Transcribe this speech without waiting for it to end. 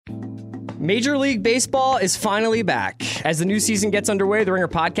Major League Baseball is finally back. As the new season gets underway, the Ringer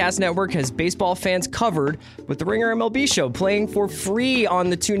Podcast Network has baseball fans covered with the Ringer MLB Show playing for free on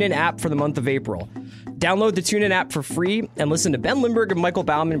the TuneIn app for the month of April. Download the TuneIn app for free and listen to Ben Lindbergh and Michael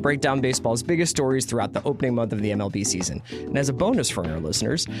Bauman break down baseball's biggest stories throughout the opening month of the MLB season. And as a bonus for our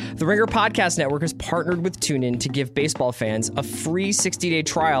listeners, the Ringer Podcast Network has partnered with TuneIn to give baseball fans a free 60-day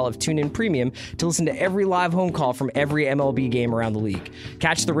trial of TuneIn Premium to listen to every live home call from every MLB game around the league.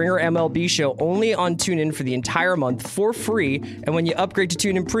 Catch the Ringer MLB Show only on TuneIn for the entire month for free, and when you upgrade to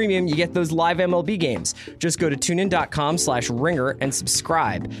TuneIn Premium, you get those live MLB games. Just go to tunein.com/ringer and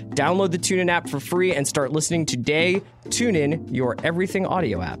subscribe. Download the TuneIn app for free and start listening today. TuneIn, your everything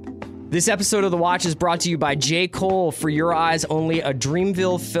audio app. This episode of The Watch is brought to you by J. Cole, For Your Eyes Only, a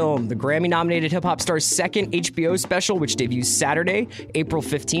Dreamville film, the Grammy-nominated hip-hop star's second HBO special, which debuts Saturday, April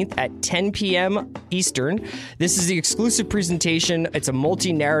 15th at 10 p.m. Eastern. This is the exclusive presentation. It's a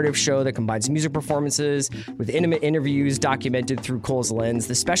multi-narrative show that combines music performances with intimate interviews documented through Cole's lens.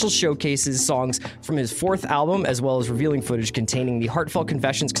 The special showcases songs from his fourth album, as well as revealing footage containing the heartfelt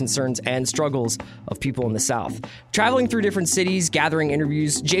confessions, concerns, and struggles of people in the South. Traveling through different cities, gathering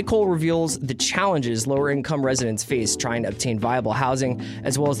interviews, J. Cole reveals the challenges lower-income residents face trying to obtain viable housing,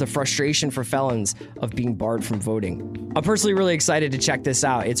 as well as the frustration for felons of being barred from voting. I'm personally really excited to check this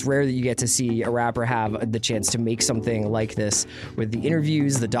out. It's rare that you get to see a rapper have the chance to make something like this with the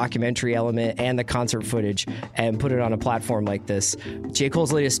interviews, the documentary element, and the concert footage, and put it on a platform like this. J.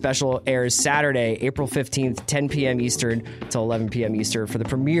 Cole's latest special airs Saturday, April 15th, 10 p.m. Eastern till 11 p.m. Eastern. For the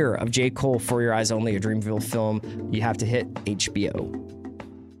premiere of J. Cole, For Your Eyes Only, a Dreamville film, you have to hit HBO.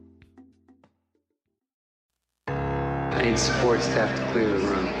 I need support staff to clear the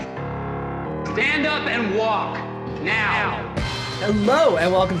room. Stand up and walk, now. Hello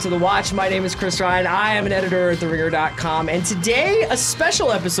and welcome to The Watch. My name is Chris Ryan. I am an editor at TheRinger.com. And today, a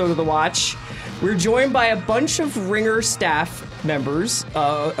special episode of The Watch. We're joined by a bunch of Ringer staff members,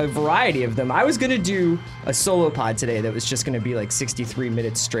 a variety of them. I was going to do a solo pod today that was just going to be like 63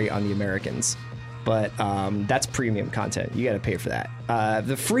 minutes straight on the Americans. But that's premium content. You got to pay for that.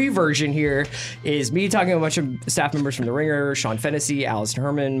 The free version here is me talking to a bunch of staff members from The Ringer, Sean Fennessy, Allison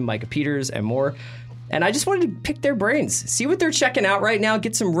Herman, Micah Peters, and more. And I just wanted to pick their brains, see what they're checking out right now,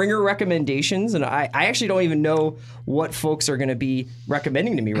 get some Ringer recommendations. And I actually don't even know what folks are going to be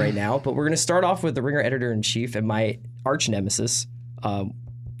recommending to me right now. But we're going to start off with the Ringer editor-in-chief and my arch nemesis,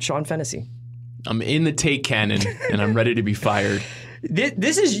 Sean Fennessy. I'm in the take cannon, and I'm ready to be fired.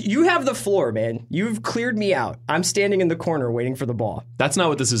 This is, you have the floor, man. You've cleared me out. I'm standing in the corner waiting for the ball. That's not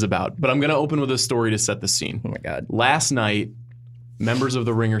what this is about, but I'm going to open with a story to set the scene. Oh, my God. Last night, members of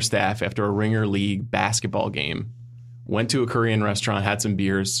the Ringer staff, after a Ringer League basketball game, went to a Korean restaurant, had some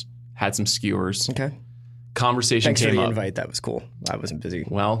beers, had some skewers. Okay. Conversation Thanks came for the up. invite. That was cool. I wasn't busy.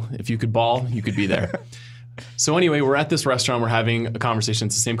 Well, if you could ball, you could be there. So anyway, we're at this restaurant. We're having a conversation.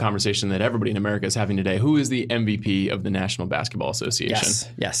 It's the same conversation that everybody in America is having today. Who is the MVP of the National Basketball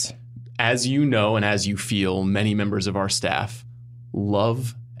Association? Yes. As you know and as you feel, many members of our staff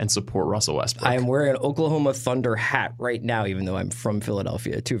love and support Russell Westbrook. I am wearing an Oklahoma Thunder hat right now, even though I'm from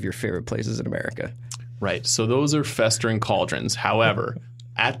Philadelphia, two of your favorite places in America. Right. So those are festering cauldrons. However,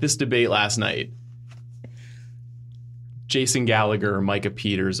 at this debate last night, Jason Gallagher, Micah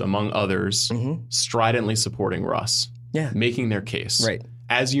Peters, among others, stridently supporting Russ, making their case. Right.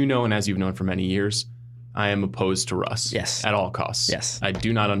 As you know and as you've known for many years, I am opposed to Russ. Yes. At all costs. Yes. I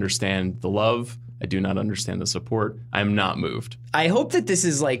do not understand the love. I do not understand the support. I am not moved. I hope that this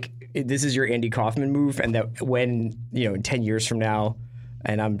is your Andy Kaufman move, and that when, in 10 years from now,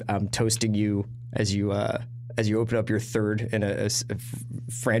 and I'm toasting you as you open up your third in a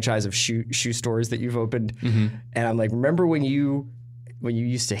franchise of shoe stores that you've opened, and I'm like, remember when you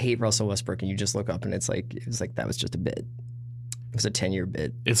used to hate Russell Westbrook, and you just look up and it was like that was just a bit. It was a 10-year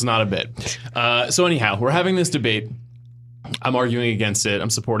bit. It's not a bit. So anyhow, we're having this debate. I'm arguing against it. I'm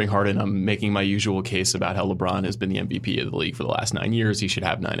supporting Harden. I'm making my usual case about how LeBron has been the MVP of the league for the last 9 years. He should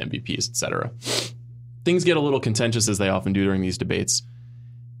have 9 MVPs, etc. Things get a little contentious, as they often do during these debates.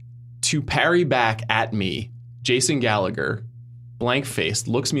 To parry back at me, Jason Gallagher, blank-faced,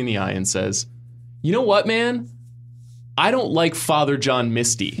 looks me in the eye and says, "You know what, man? I don't like Father John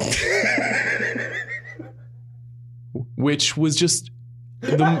Misty." Which was just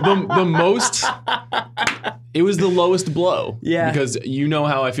the most... It was the lowest blow. Yeah. Because you know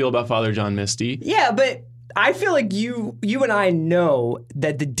how I feel about Father John Misty. Yeah, but I feel like you and I know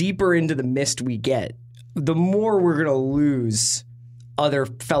that the deeper into the mist we get, the more we're going to lose other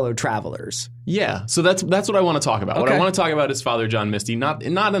fellow travelers. Yeah, so that's what I want to talk about. Okay. What I want to talk about is Father John Misty, not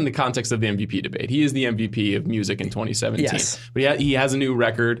in the context of the MVP debate. He is the MVP of music in 2017. Yes. But he has a new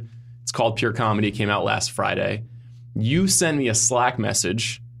record. It's called Pure Comedy. It came out last Friday. You sent me a Slack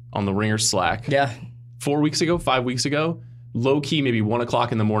message on the Ringer Slack. Yeah. 5 weeks ago, low key, maybe 1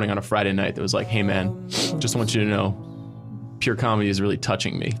 o'clock in the morning on a Friday night. That was like, hey man, just want you to know, Pure Comedy is really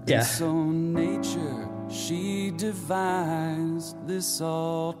touching me. Yeah. So nature, she devised this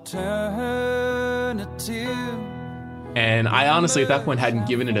alternative. And I honestly, at that point, hadn't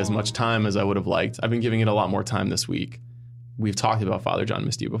given it as much time as I would have liked. I've been giving it a lot more time this week. We've talked about Father John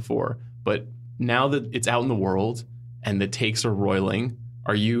Misty before, but now that it's out in the world and the takes are roiling,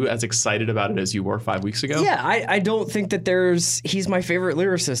 are you as excited about it as you were 5 weeks ago? Yeah, I don't think that he's my favorite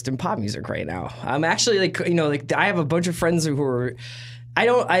lyricist in pop music right now. I'm actually I have a bunch of friends who are,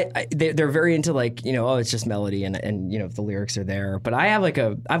 they're very into it's just melody and the lyrics are there. But I have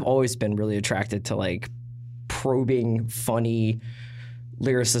I've always been really attracted to probing, funny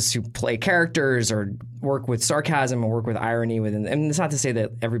lyricists who play characters or work with sarcasm and work with irony within. And it's not to say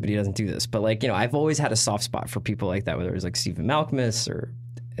that everybody doesn't do this, but I've always had a soft spot for people like that, whether it was Stephen Malkmus or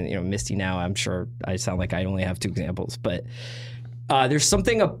Misty now. I'm sure I sound like I only have two examples, but there's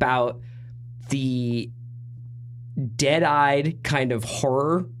something about the dead-eyed kind of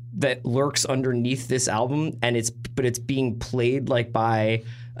horror that lurks underneath this album, and it's being played by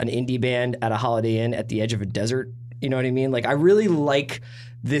an indie band at a Holiday Inn at the edge of a desert. You know what I mean? I really like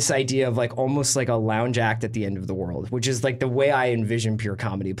this idea of almost like a lounge act at the end of the world, which is the way I envision Pure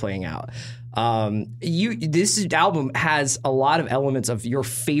Comedy playing out. This album has a lot of elements of your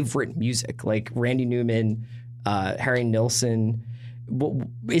favorite music, like Randy Newman, Harry Nilsson.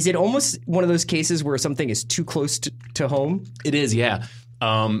 Is it almost one of those cases where something is too close to home? It is, yeah.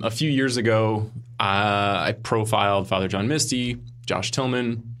 A few years ago, I profiled Father John Misty, Josh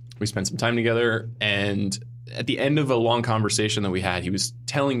Tillman. We spent some time together, and at the end of a long conversation that we had, he was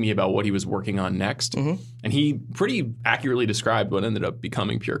telling me about what he was working on next. Mm-hmm. And he pretty accurately described what ended up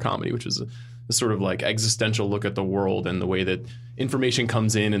becoming Pure Comedy, which is a sort of existential look at the world and the way that information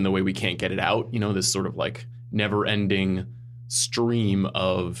comes in and the way we can't get it out. This sort of never-ending stream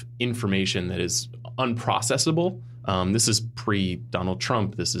of information that is unprocessable. This is pre-Donald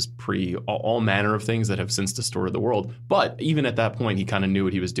Trump. This is pre all manner of things that have since distorted the world. But even at that point, he kind of knew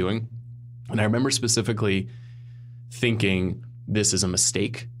what he was doing. And I remember specifically thinking, this is a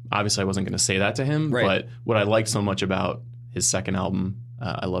mistake. Obviously, I wasn't going to say that to him. Right. But what I liked so much about his second album,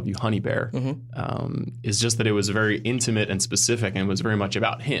 I Love You, Honey Bear, is just that it was very intimate and specific and was very much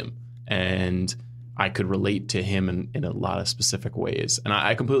about him. And I could relate to him in a lot of specific ways. And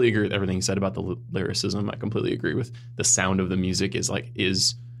I completely agree with everything he said about the lyricism. I completely agree with the sound of the music is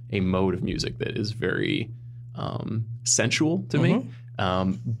a mode of music that is very sensual to me.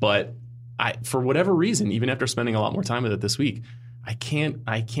 But for whatever reason, even after spending a lot more time with it this week, I can't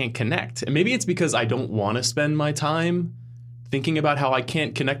connect. And maybe it's because I don't want to spend my time thinking about how I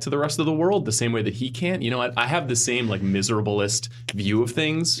can't connect to the rest of the world the same way that he can't. I have the same miserablest view of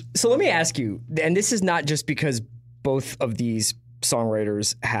things. So let me ask you, and this is not just because both of these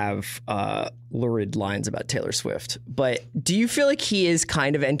songwriters have lurid lines about Taylor Swift, but do you feel like he is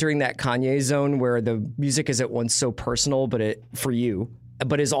kind of entering that Kanye zone where the music is at once so personal, but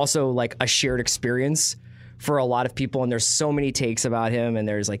is also a shared experience for a lot of people, and there's so many takes about him, and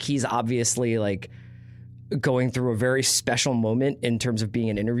there's he's obviously going through a very special moment in terms of being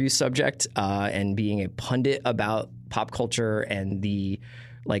an interview subject and being a pundit about pop culture and the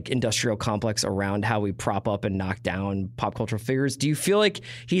industrial complex around how we prop up and knock down pop cultural figures. Do you feel like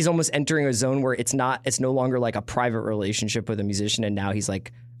he's almost entering a zone where it's no longer a private relationship with a musician, and now he's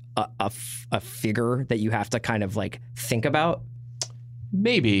a figure that you have to kind of think about?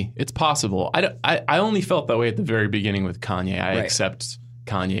 Maybe it's possible. I only felt that way at the very beginning with Kanye. I accept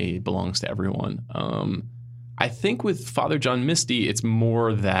Kanye belongs to everyone. I think with Father John Misty, it's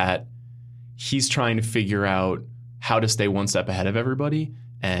more that he's trying to figure out how to stay one step ahead of everybody,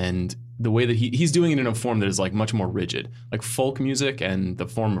 and the way that he's doing it in a form that is much more rigid. Folk music and the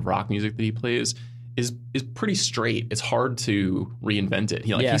form of rock music that he plays is pretty straight. It's hard to reinvent it.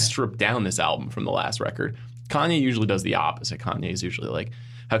 He stripped down this album from the last record. Kanye usually does the opposite. Kanye is usually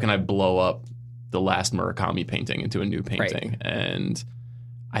how can I blow up the last Murakami painting into a new painting? Right. And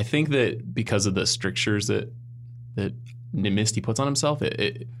I think that because of the strictures that Misty puts on himself,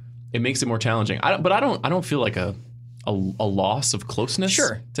 it makes it more challenging. I don't feel like a loss of closeness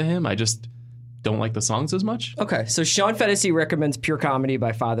to him. I just don't like the songs as much. Okay, so Sean Fennessy recommends Pure Comedy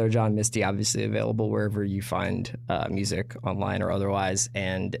by Father John Misty, obviously available wherever you find music, online or otherwise.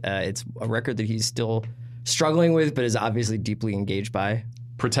 And it's a record that he's still struggling with, but is obviously deeply engaged by.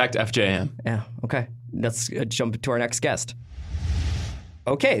 Protect FJM. Yeah, okay. Let's jump to our next guest.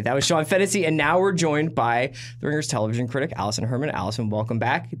 Okay, that was Sean Fennessy, and now we're joined by The Ringer's television critic, Allison Herman. Allison, welcome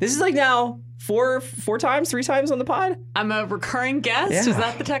back. This is like now three times on the pod? I'm a recurring guest. Yeah. Is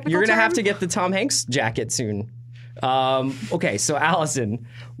that the technical You're going to term? have to get the Tom Hanks jacket soon. Okay, so Allison,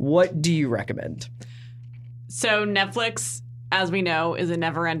 what do you recommend? So Netflix, as we know, is a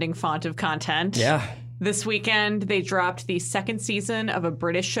never-ending font of content. Yeah. This weekend, they dropped the second season of a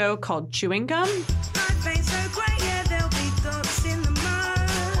British show called Chewing Gum.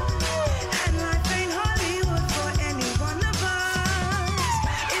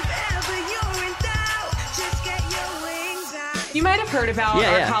 You might have heard about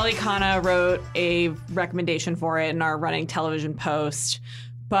our colleague Hannah wrote a recommendation for it in our running television post,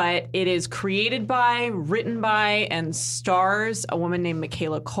 but it is created by, written by, and stars a woman named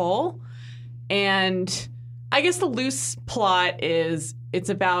Michaela Cole. And I guess the loose plot is it's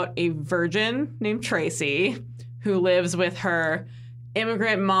about a virgin named Tracy who lives with her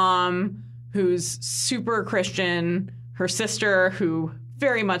immigrant mom who's super Christian, her sister who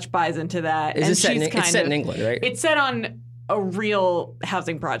very much buys into that. It's set in England, right? It's set on a real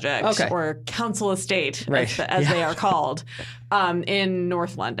housing project or council estate, as they are called, in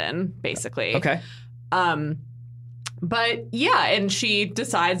North London, basically. Okay. But yeah, and she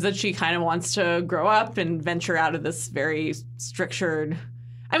decides that she kind of wants to grow up and venture out of this very strictured.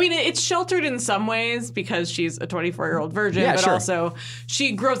 I mean, it's sheltered in some ways because she's a 24-year-old virgin, but also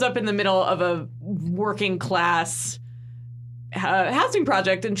she grows up in the middle of a working class housing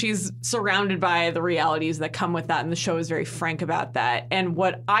project, and she's surrounded by the realities that come with that, and the show is very frank about that. And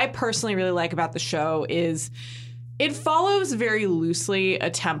what I personally really like about the show is it follows very loosely a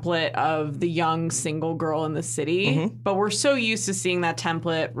template of the young single girl in the city, but we're so used to seeing that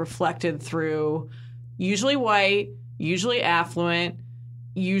template reflected through usually white, usually affluent,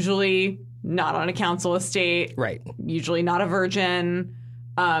 usually not on a council estate, usually not a virgin,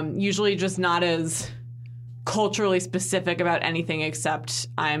 usually just not as culturally specific about anything except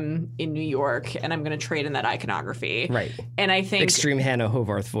I'm in New York and I'm going to trade in that iconography. Right. And I think extreme Hannah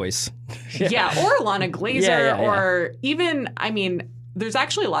Hovarth voice. or Lana Glazer, or even, I mean, there's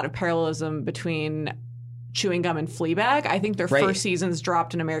actually a lot of parallelism between Chewing Gum and Fleabag. I think their first seasons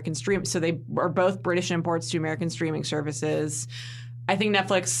dropped in American stream, so they are both British imports to American streaming services. I think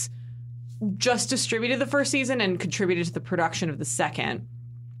Netflix just distributed the first season and contributed to the production of the second.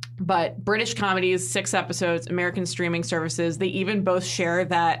 But British comedies, 6 episodes, American streaming services, they even both share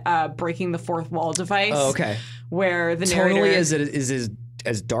that breaking the fourth wall device. Oh, okay. Where the narrator... Totally, is it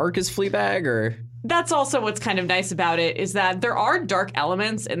as dark as Fleabag, or...? That's also what's kind of nice about it, is that there are dark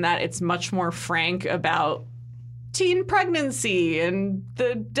elements in that it's much more frank about teen pregnancy and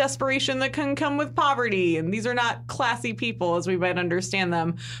the desperation that can come with poverty. And these are not classy people as we might understand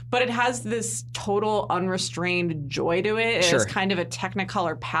them. But it has this total unrestrained joy to it. It has kind of a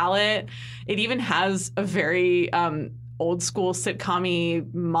Technicolor palette. It even has a very old school sitcom-y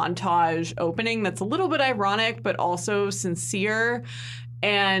montage opening that's a little bit ironic, but also sincere.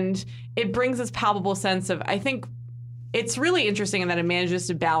 And it brings this palpable sense of, I think, it's really interesting in that it manages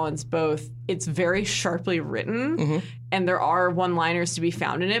to balance both. It's very sharply written, and there are one-liners to be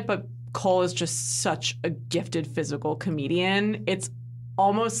found in it, but Cole is just such a gifted physical comedian. It's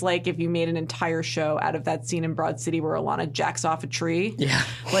almost like if you made an entire show out of that scene in Broad City where Alana jacks off a tree. Yeah.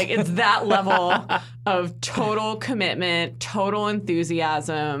 Like, it's that level of total commitment, total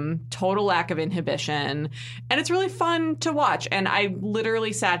enthusiasm, total lack of inhibition. And it's really fun to watch. And I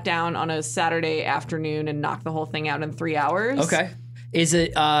literally sat down on a Saturday afternoon and knocked the whole thing out in 3 hours. Okay. Is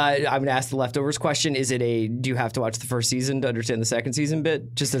it, I'm going to ask the leftovers question. Is it do you have to watch the first season to understand the second season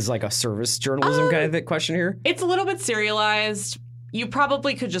bit? Just as like a service journalism kind of question here? It's a little bit serialized. You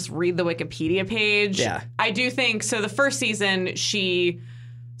probably could just read the Wikipedia page. Yeah. I do think, so the first season, she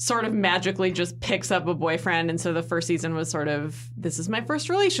sort of magically just picks up a boyfriend. And so the first season was sort of, this is my first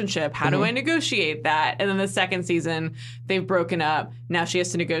relationship. How do I negotiate that? And then the second season, they've broken up. Now she has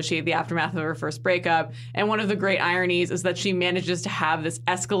to negotiate the aftermath of her first breakup. And one of the great ironies is that she manages to have this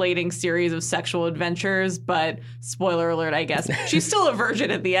escalating series of sexual adventures. But spoiler alert, I guess, she's still a virgin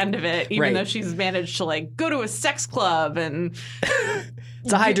at the end of it, even though she's managed to like go to a sex club and...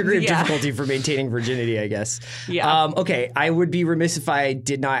 It's a high degree of difficulty for maintaining virginity, I guess. Yeah. Okay, I would be remiss if I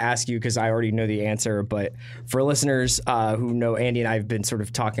did not ask you, because I already know the answer, but for listeners who know Andy and I have been sort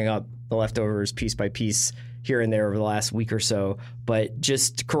of talking up the leftovers piece by piece, here and there over the last week or so, but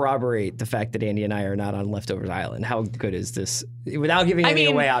just corroborate the fact that Andy and I are not on Leftovers Island. How good is this? Without giving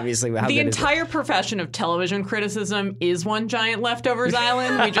anything away, obviously. How the good is it? entire profession of television criticism is one giant Leftovers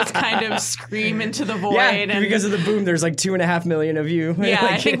Island. We just kind of scream into the void. Yeah, and because of the boom, there's like 2.5 million of you. Yeah,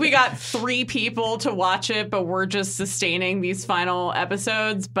 Like, I think we got 3 people to watch it, but we're just sustaining these final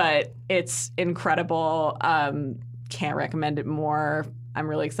episodes. But it's incredible. Can't recommend it more. I'm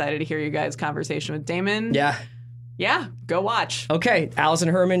really excited to hear you guys' conversation with Damon. Yeah, go watch. Okay, Allison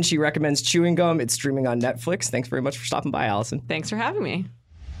Herman, she recommends Chewing Gum. It's streaming on Netflix. Thanks very much for stopping by, Allison. Thanks for having me.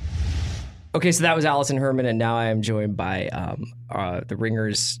 Okay, so that was Allison Herman, and now I am joined by The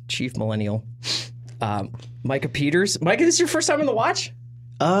Ringer's chief millennial, Micah Peters. Micah, this is your first time on The Watch?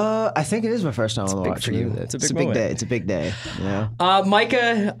 I think it is my first time on The Watch. for you. It's a big big moment. day. It's a big day. You know?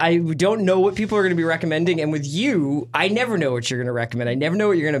 Micah, I don't know what people are going to be recommending, and with you, I never know what you're going to recommend. I never know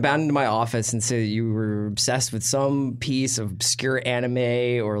what you're going to bound into my office and say that you were obsessed with some piece of obscure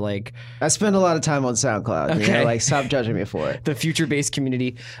anime or like I spend a lot of time on SoundCloud. You Okay. know, like, stop judging me for it. the future-based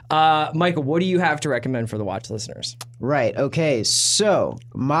community. Micah, what do you have to recommend for the Watch listeners? Right. Okay. So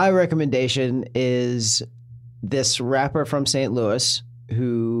my recommendation is this rapper from St. Louis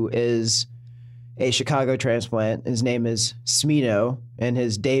who is a Chicago transplant. His name is Smino, and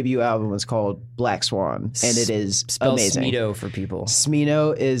his debut album was called Black Swan, and it is Spell amazing. Smeeto for people.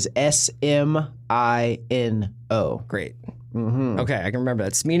 Smino is Smino. Great. Okay, I can remember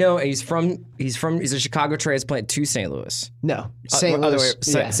that. Smino, he's a Chicago transplant to St. Louis. No, St. Other Louis.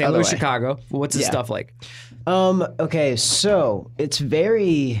 way- yeah, St. other Louis, way. Chicago. What's his Yeah. stuff like? Okay, so it's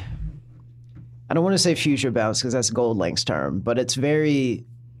very, I don't want to say future bounce because that's Gold Link's term, but it's very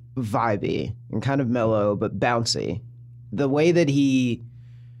vibey and kind of mellow, but bouncy. The way that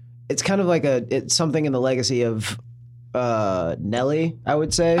it's kind of like it's something in the legacy of Nelly, I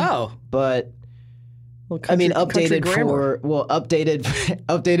would say. Oh. But Well, I mean, country updated grammar.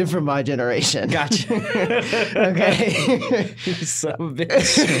 updated for my generation. Gotcha. Okay. You son of a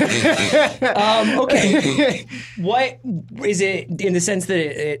bitch. Okay. What is it in the sense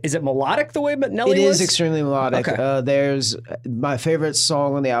that is it melodic the way Nelly It was? is extremely melodic. Okay. There's my favorite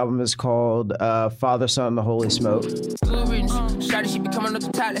song on the album is called Father, Son, the Holy Smoke. Good riddance. Shawty, she be coming up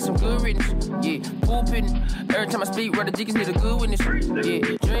the top, that's some good riddance. Yeah, pooping. Every time I speak, brother Dickens need a good witness.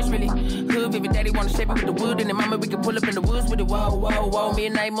 Yeah, dreams really good, baby daddy wanna shape it with the wood, and then mama we can pull up in the woods with it. Whoa, whoa, whoa,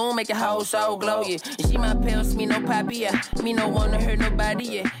 midnight moon make a whole soul glow. Yeah, and she my pills, me no poppy, yeah, me no wanna hurt nobody.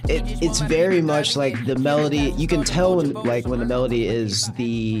 Yeah, It's very much like the melody. You can tell when the melody is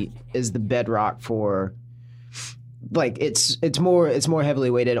the bedrock for. Like it's more heavily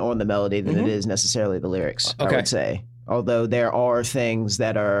weighted on the melody than it is necessarily the lyrics. I Okay. would say, although there are things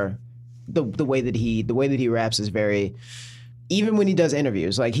that are the way that he raps is very. Even when he does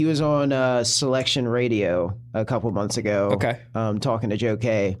interviews, like he was on Selection Radio a couple months ago, Okay. Talking to Joe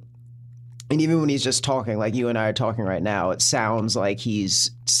Kay. And even when he's just talking, like you and I are talking right now, it sounds like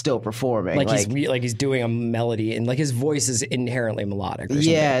he's still performing. like he's doing a melody and like his voice is inherently melodic. Or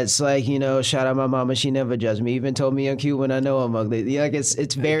something. Yeah, it's like, shout out my mama, she never judged me. Even told me I'm cute when I know I'm ugly. Yeah, like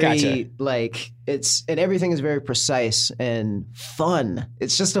it's very Gotcha. like and everything is very precise and fun.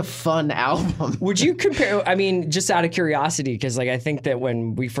 It's just a fun album. Would you compare? I mean, just out of curiosity, because like I think that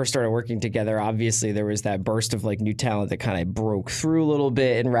when we first started working together, obviously there was that burst of like new talent that kind of broke through a little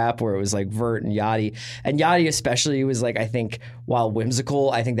bit in rap, where it was like Vert and Yachty especially was like, I think while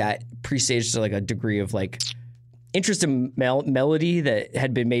whimsical, I think that presaged to like a degree of like interest in melody that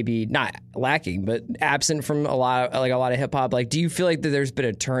had been maybe not lacking, but absent from a lot of hip hop. Like, do you feel like that there's been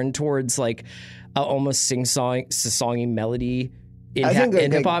a turn towards like a almost sing-songy melody in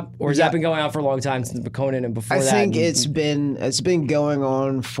hip hop, or has that been going on for a long time since Conan and before I that? think it's been going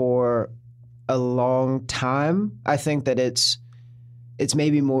on for a long time. I think that it's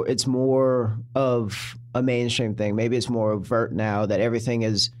more of a mainstream thing. Maybe it's more overt now that everything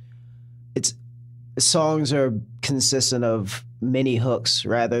is. Songs are consistent of many hooks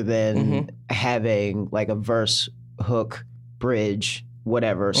rather than having like a verse, hook, bridge,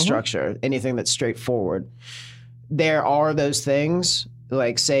 whatever structure, anything that's straightforward. There are those things,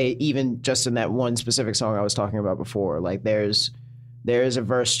 like say even just in that one specific song I was talking about before, like there's a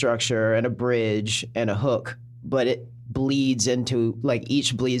verse structure and a bridge and a hook, but it bleeds into like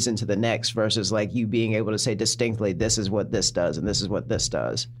each bleeds into the next versus like you being able to say distinctly, this is what this does and this is what this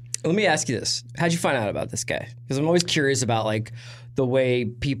does. Let me ask you this. How'd you find out about this guy? Because I'm always curious about like the way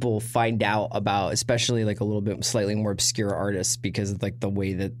people find out about, especially like a little bit slightly more obscure artists, because of like the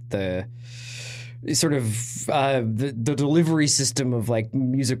way that sort of the delivery system of like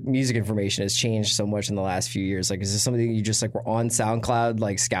music information has changed so much in the last few years. Like, is this something you just like were on SoundCloud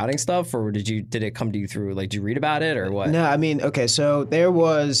like scouting stuff, or did it come to you through like, did you read about it or what? No, I mean, okay, so there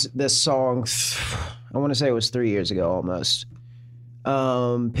was this song, I want to say it was 3 years ago almost.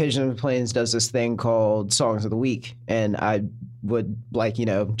 Pigeon and Plains does this thing called Songs of the Week, and I would like,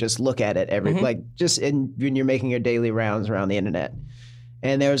 just look at it every when you're making your daily rounds around the internet.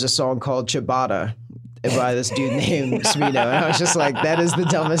 And there was a song called Ciabatta by this dude named Smino, and I was just like, that is the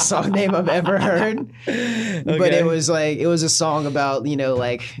dumbest song name I've ever heard. Okay. But it was a song about the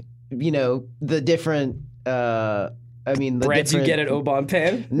different breads you get at Obon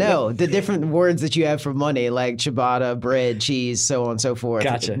Pan? No, the different words that you have for money, like ciabatta, bread, cheese, so on and so forth.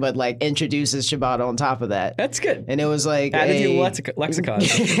 Gotcha. But like introduces ciabatta on top of that. That's good. And it was like added to the lexicon.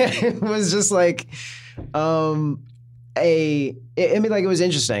 It was just like it was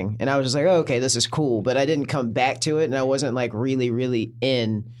interesting, and I was just like, oh, okay, this is cool, but I didn't come back to it, and I wasn't like really, really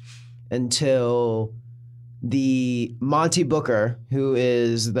in until the Monty Booker, who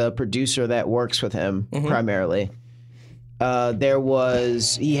is the producer that works with him primarily.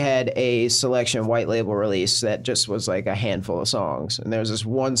 He had a selection white label release that just was like a handful of songs, and there was this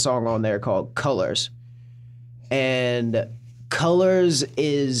one song on there called Colors, and Colors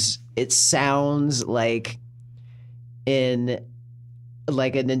it sounds like in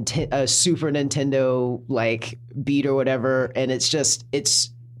like a Super Nintendo like beat or whatever, and it's the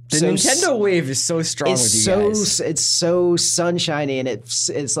Nintendo wave is so strong with you guys. It's so sunshiny, and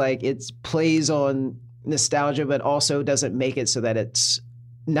it's like it plays on nostalgia, but also doesn't make it so that it's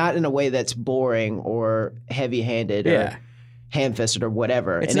not in a way that's boring or heavy-handed or ham-fisted or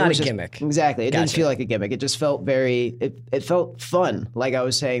whatever. It's not a gimmick. Exactly. It didn't feel like a gimmick. It just felt it felt fun, like I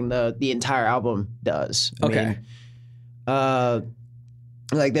was saying the entire album does. I mean,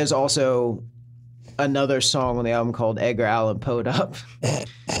 like there's also another song on the album called Edgar Allan Poe'd Up.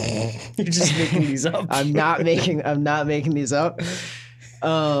 You're just making these up. I'm not making these up.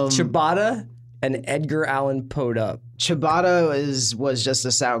 Ciabatta and Edgar Allan Poe'd Up. Ciabatta was just a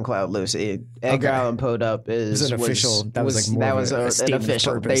SoundCloud, Lucy. Edgar Allan Poe'd Up was an official. That was an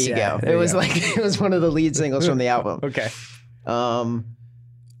official. There you go. It was one of the lead singles from the album. Okay.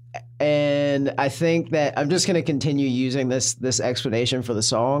 And I think that I'm just going to continue using this explanation for the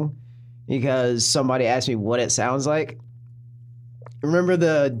song because somebody asked me what it sounds like. Remember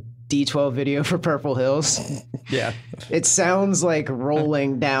the D12 video for Purple Hills? Yeah. It sounds like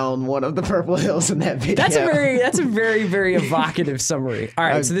rolling down one of the Purple Hills in that video. That's a very, very evocative summary. All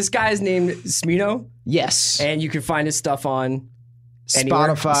right, so this guy's named Smino. Yes. And you can find his stuff on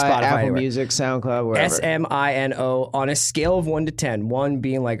Spotify, Apple anywhere. Music, SoundCloud, wherever. SMINO on a scale of 1 to 10. 1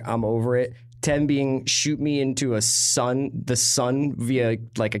 being like, I'm over it. 10 being shoot me into the sun via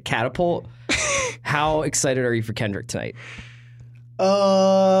like a catapult. How excited are you for Kendrick tonight?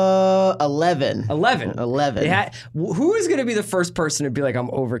 11. 11. 11. Who is going to be the first person to be like,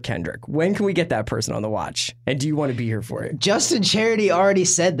 I'm over Kendrick? When can we get that person on the watch? And do you want to be here for it? Justin Charity already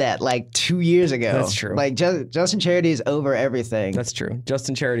said that like 2 years ago. That's true. Like Justin Charity is over everything. That's true.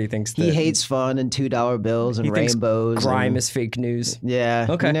 Justin Charity thinks that he hates fun and $2 bills and rainbows. Crime is fake news. Yeah.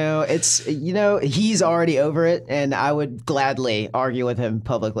 Okay. He's already over it, and I would gladly argue with him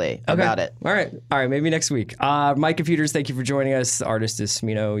publicly about it. All right. Maybe next week. Mike Computers, thank you for joining us. The artist is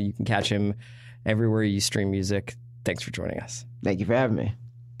Smino. You can catch him everywhere you stream music. Thanks for joining us. Thank you for having me.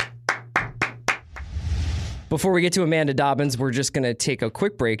 Before we get to Amanda Dobbins, we're just going to take a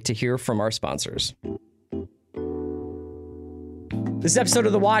quick break to hear from our sponsors. This episode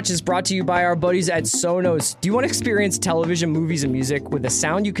of The Watch is brought to you by our buddies at Sonos. Do you want to experience television, movies, and music with a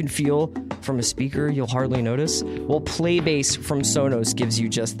sound you can feel from a speaker you'll hardly notice? Well, Playbase from Sonos gives you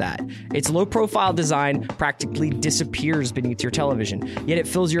just that. Its low-profile design practically disappears beneath your television, yet it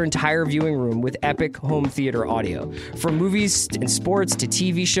fills your entire viewing room with epic home theater audio. From movies and sports to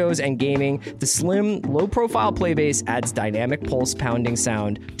TV shows and gaming, the slim, low-profile Playbase adds dynamic pulse-pounding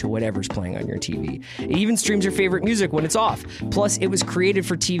sound to whatever's playing on your TV. It even streams your favorite music when it's off. Plus, it was created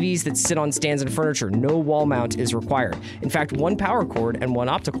for TVs that sit on stands and furniture. No wall mount is required. In fact, one power cord and one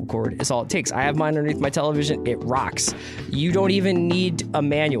optical cord is all it takes. I have mine underneath my television. It rocks. You don't even need a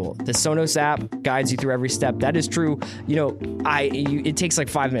manual. The Sonos app guides you through every step. That is true. It takes like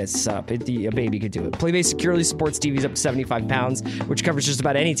 5 minutes to set up. A baby could do it. Playbase securely supports TVs up to 75 pounds, which covers just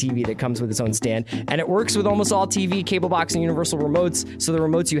about any TV that comes with its own stand. And it works with almost all TV, cable box, and universal remotes, so the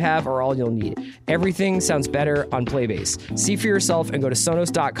remotes you have are all you'll need. Everything sounds better on Playbase. See for yourself and go to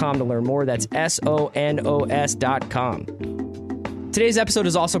Sonos.com to learn more. That's Sonos.com. Today's episode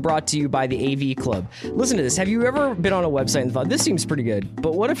is also brought to you by the AV Club. Listen to this. Have you ever been on a website and thought, this seems pretty good,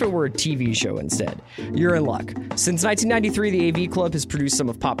 but what if it were a TV show instead? You're in luck. Since 1993, the AV Club has produced some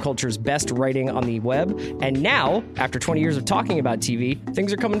of pop culture's best writing on the web, and now, after 20 years of talking about TV,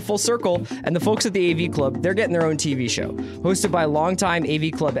 things are coming full circle, and the folks at the AV Club, they're getting their own TV show. Hosted by longtime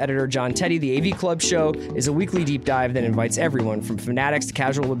AV Club editor John Teddy, the AV Club show is a weekly deep dive that invites everyone from fanatics to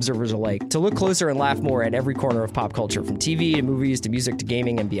casual observers alike to look closer and laugh more at every corner of pop culture, from TV to movies to music to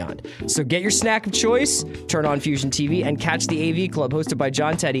gaming and beyond. So get your snack of choice, turn on Fusion TV, and catch the AV Club hosted by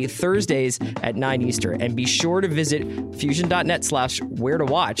John Teddy Thursdays at 9 Eastern. And be sure to visit fusion.net/where to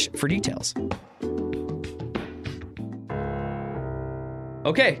watch for details.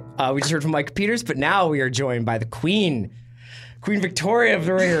 Okay, we just heard from Mike Peters, but now we are joined by the Queen Victoria of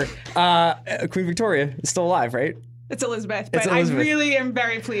the Ringer. Queen Victoria is still alive, right? It's Elizabeth, but It's Elizabeth. I really am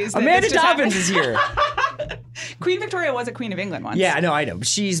very pleased that Amanda this just Dobbins happened. is here. Queen Victoria was a Queen of England once. Yeah, no, I know. But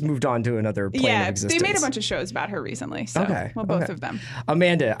she's moved on to another plane of Yeah, existence. they made a bunch of shows about her recently. So, Okay, well, both okay. of them.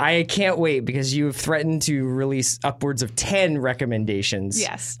 Amanda, I can't wait because you've threatened to release upwards of 10 recommendations.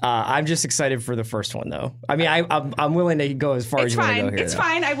 Yes. I'm just excited for the first one, though. I mean, I'm willing to go as far as It's you want to fine. go here. It's though.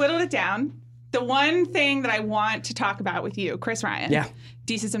 fine. I whittled it down. The one thing that I want to talk about with you, Chris Ryan. Yeah.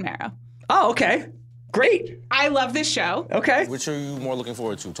 Desus and Mero. Oh, okay. Great. I love this show. Okay. Which are you more looking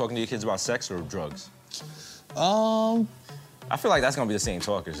forward to? Talking to your kids about sex or drugs? I feel like that's gonna be the same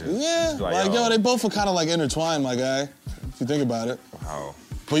talk as you. Yeah, like, yo, they both are kind of like intertwined, my guy, if you think about it. Wow.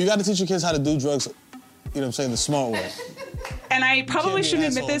 But you got to teach your kids how to do drugs, you know what I'm saying, the smart way. And I probably be an shouldn't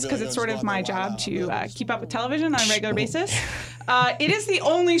admit asshole this and be because like, it's yo, sort just of go my out there, why job not? to Yeah. keep up with television on a regular basis. It is the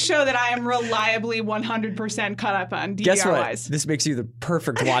only show that I am reliably 100% caught up on, Guess what? DVR-wise. This makes you the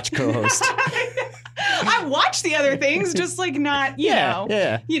perfect watch co-host. I watch the other things, just like not, you know.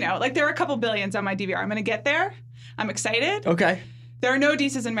 yeah. You know, like there are a couple billions on my DVR. I'm going to get there. I'm excited. Okay. There are no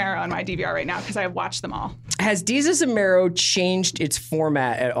Desus and Mero on my DVR right now because I have watched them all. Has Desus and Mero changed its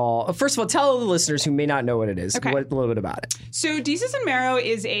format at all? First of all, tell the listeners who may not know what it is, Okay. a little bit about it. So Desus and Mero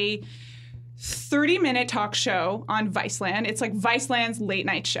is a 30-minute talk show on Viceland. It's like Viceland's late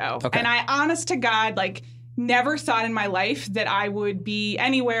night show. Okay. And I, honest to God, like never thought in my life that I would be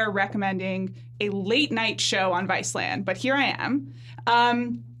anywhere recommending a late night show on Viceland, but here I am.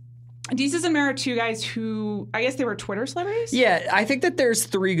 Desus and Mero are two guys who, I guess they were Twitter celebrities? Yeah, I think that there's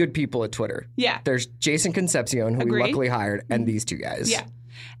 3 good people at Twitter. Yeah. There's Jason Concepcion, who Agree. we luckily hired, and these 2 guys. Yeah.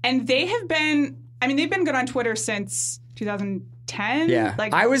 And they have been, I mean, they've been good on Twitter since 2010. Yeah.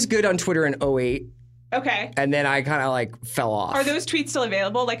 Like, I was good on Twitter in 2008, okay. and then I kind of like fell off. Are those tweets still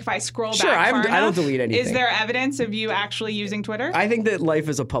available? Like if I scroll Sure, back far I don't enough, delete anything. Is there evidence of you actually using Twitter? I think that life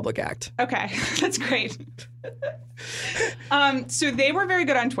is a public act. Okay, that's great. So they were very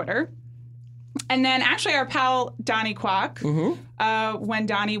good on Twitter. And then actually our pal Donnie Kwok, when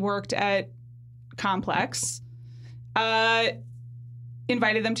Donnie worked at Complex,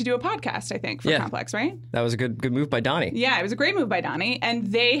 invited them to do a podcast, I think, for Yeah. Complex, right? That was a good move by Donnie. Yeah, it was a great move by Donnie. And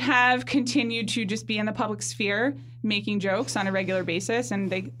they have continued to just be in the public sphere making jokes on a regular basis. And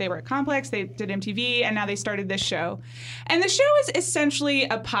they were at Complex, they did MTV, and now they started this show. And the show is essentially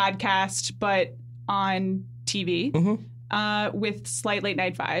a podcast, but on TV. With slight late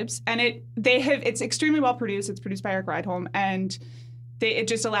night vibes, and it's extremely well produced. It's produced by Eric Rydholm, and it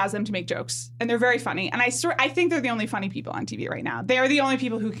just allows them to make jokes, and they're very funny. And I think they're the only funny people on TV right now. They are the only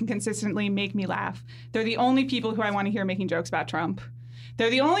people who can consistently make me laugh. They're the only people who I want to hear making jokes about Trump. They're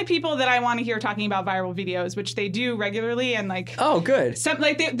the only people that I want to hear talking about viral videos, which they do regularly, and like Oh, good.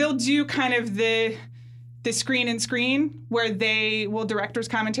 they'll do kind of the screen and screen where they will director's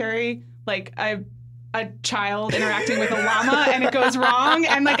commentary like a child interacting with a llama and it goes wrong,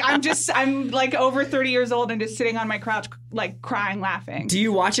 and like I'm like over 30 years old and just sitting on my couch like crying laughing. Do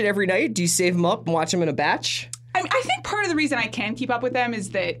you watch it every night? Do you save them up and watch them in a batch? I think part of the reason I can keep up with them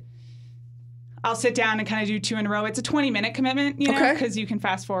is that I'll sit down and kind of do 2 in a row. It's a 20-minute commitment, you know, Okay. because you can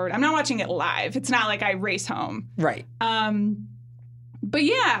fast forward. I'm not watching it live. It's not like I race home. Right. But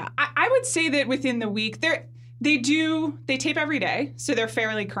yeah, I would say that within the week they tape every day, so they're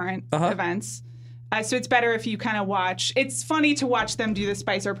fairly current events. So it's better if you kind of watch. It's funny to watch them do the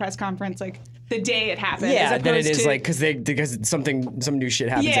Spicer press conference like the day it happened. Yeah, as then it opposed is to, like because some new shit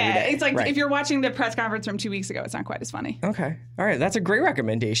happens every yeah, day. it's like Right. if you're watching the press conference from 2 weeks ago, it's not quite as funny. Okay. All right. That's a great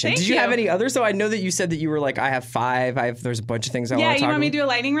recommendation. Thank Did you you. have any others? So I know that you said that you were like, I have 5. There's a bunch of things I Yeah, want to you talk want me to about. do a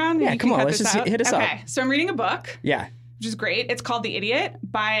lightning round? Yeah, You come can on, cut let's this just out? hit us up. Okay, so I'm reading a book, Yeah. which is great. It's called The Idiot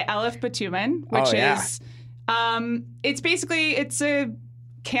by Elif Batuman, which Oh, yeah. is it's basically it's a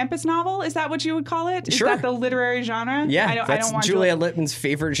campus novel. Is that what you would call it? Is Sure. that the literary genre? Yeah, that's Juliet Litman's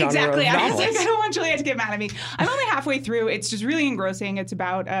favorite genre exactly. of I was novels. like, I don't want Juliet to get mad at me. I'm only halfway through. It's just really engrossing. It's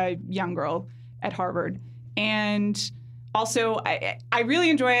about a young girl at Harvard. And also, I really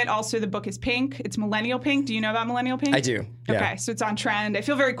enjoy it. Also, the book is pink. It's millennial pink. Do you know about millennial pink? I do. Yeah. Okay, so it's on trend. I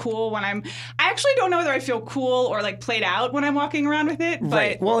feel very cool when I actually don't know whether I feel cool or like played out when I'm walking around with it. But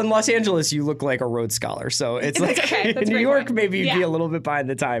Right. Well, in Los Angeles, you look like a Rhodes Scholar. So it's That's like okay. That's in New very York, good. maybe you'd be Yeah. a little bit behind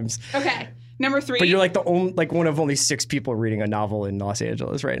the times. Okay, number 3. But you're like one of only 6 people reading a novel in Los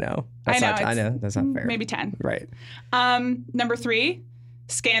Angeles right now. I know. I know. That's not fair. Maybe 10. Right. Number 3,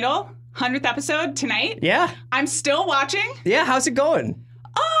 Scandal, 100th episode tonight. Yeah. I'm still watching. Yeah. How's it going?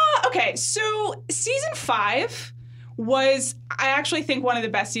 Okay, so season 5 was, I actually think, one of the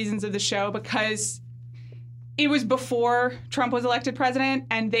best seasons of the show because it was before Trump was elected president,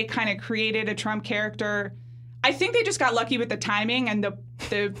 and they kind of created a Trump character. I think they just got lucky with the timing and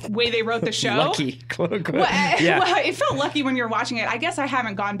the way they wrote the show. Lucky, quote unquote. Well, Yeah. well, it felt lucky when you're watching it. I guess I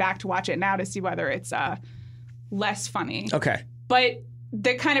haven't gone back to watch it now to see whether it's less funny. Okay. But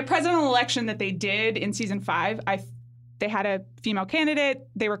the kind of presidential election that they did in season 5, they had a female candidate.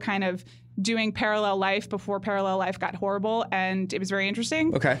 They were kind of doing Parallel Life before Parallel Life got horrible, and it was very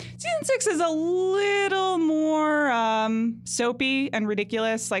interesting. Okay. Season 6 is a little more soapy and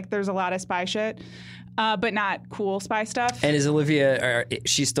ridiculous. Like, there's a lot of spy shit, but not cool spy stuff. And is Olivia,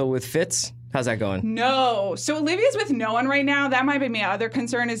 she's still with Fitz? How's that going? No. So Olivia's with no one right now. That might be my other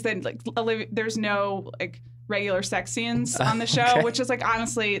concern is that like Olivia, there's no like regular sex scenes on the show, Okay. which is like,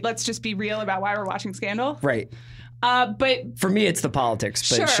 honestly, let's just be real about why we're watching Scandal. Right. But For me, it's the politics.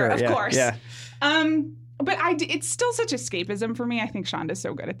 But sure, of yeah, course. Yeah. But it's still such escapism for me. I think Shonda's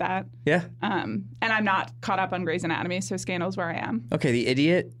so good at that. Yeah. And I'm not caught up on Grey's Anatomy, so Scandal's where I am. Okay. The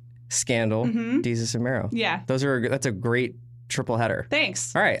Idiot, Scandal, Jesus and Mero. Yeah. That's a great triple header.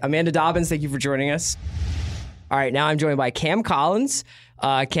 Thanks. All right. Amanda Dobbins, thank you for joining us. All right. Now I'm joined by Cam Collins.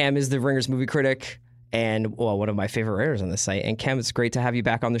 Cam is the Ringer's movie critic and, well, one of my favorite writers on the site. And Cam, it's great to have you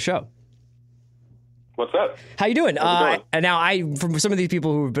back on the show. What's up? How you doing? How's it going? And now from some of these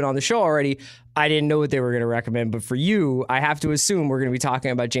people who have been on the show already, I didn't know what they were going to recommend. But for you, I have to assume we're going to be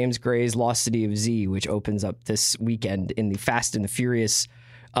talking about James Gray's Lost City of Z, which opens up this weekend in the Fast and the Furious,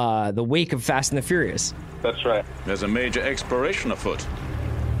 the wake of Fast and the Furious. That's right. There's a major exploration afoot.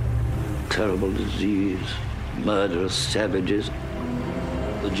 Terrible disease, murderous savages.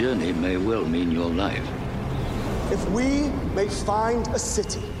 The journey may well mean your life. If we may find a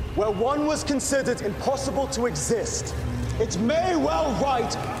city where one was considered impossible to exist, it may well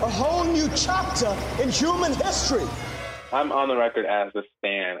write a whole new chapter in human history. I'm on the record as a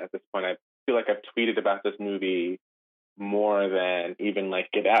stan at this point. I feel like I've tweeted about this movie more than even like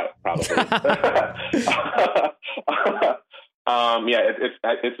Get Out, probably.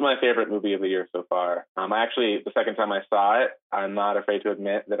 It's my favorite movie of the year so far. The second time I saw it, I'm not afraid to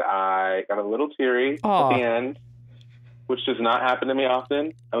admit that I got a little teary at the end, which does not happen to me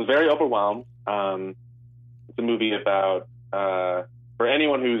often. I was very overwhelmed. It's a movie about, for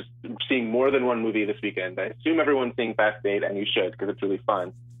anyone who's seeing more than one movie this weekend, I assume everyone's seeing Fast 8, and you should, because it's really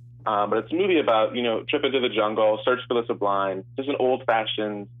fun. But it's a movie about, trip into the jungle, search for the sublime, just an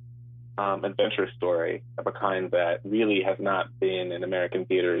old-fashioned adventure story of a kind that really has not been in American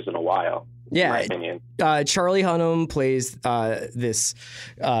theaters in a while. Yeah, in my opinion. Charlie Hunnam plays this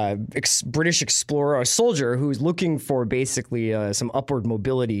British explorer, a soldier who's looking for basically some upward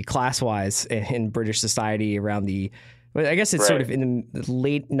mobility class-wise in British society around the. I guess it's sort of in the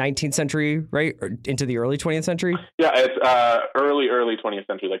late 19th century, right? Or into the early 20th century? Yeah, it's early 20th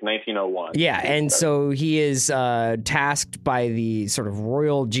century, like 1901. Yeah, and so he is tasked by the sort of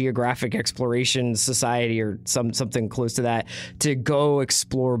Royal Geographic Exploration Society or something close to that to go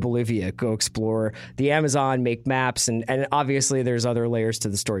explore Bolivia, go explore the Amazon, make maps, and obviously there's other layers to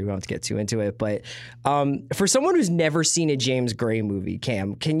the story. We don't have to get too into it. But for someone who's never seen a James Gray movie,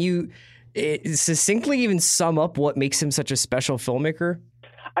 Cam, can you succinctly even sum up what makes him such a special filmmaker?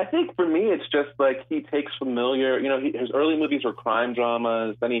 I think for me, it's just like he takes familiar, his early movies were crime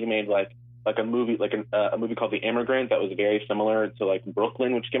dramas. Then he made like a movie, like a movie called The Immigrant that was very similar to like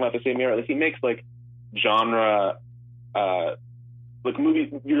Brooklyn, which came out the same year. Like he makes like genre, like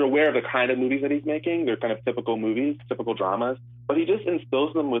movies. You're aware of the kind of movies that he's making. They're kind of typical movies, typical dramas, but he just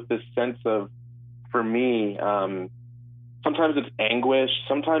instills them with this sense of, for me, sometimes it's anguish,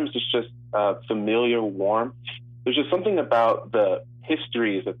 sometimes it's just familiar warmth. There's just something about the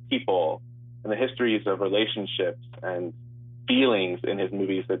histories of people and the histories of relationships and feelings in his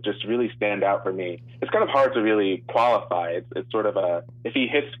movies that just really stand out for me. It's kind of hard to really qualify. It's sort of if he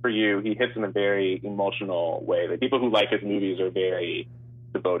hits for you, he hits in a very emotional way. The people who like his movies are very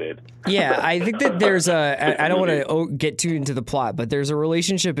devoted. Yeah, I think that there's I don't want to get too into the plot, but there's a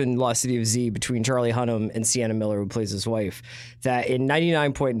relationship in Lost City of Z between Charlie Hunnam and Sienna Miller, who plays his wife, that in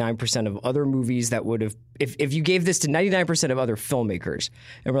 99.9% of other movies that would have, if you gave this to 99% of other filmmakers,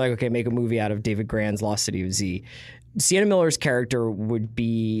 and we're like, okay, make a movie out of David Grann's Lost City of Z, Sienna Miller's character would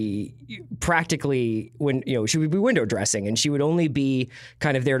be practically she would be window dressing, and she would only be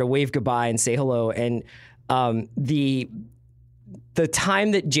kind of there to wave goodbye and say hello. And the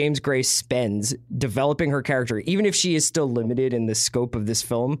time that James Gray spends developing her character, even if she is still limited in the scope of this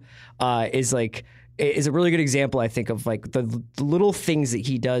film, is a really good example, I think, of like the little things that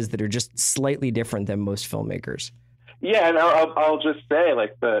he does that are just slightly different than most filmmakers. Yeah, and I'll just say,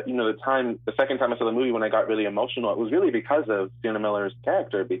 like, the second time I saw the movie, when I got really emotional, it was really because of Sienna Miller's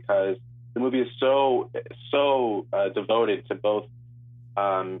character, because the movie is so devoted to both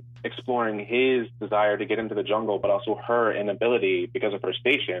exploring his desire to get into the jungle, but also her inability, because of her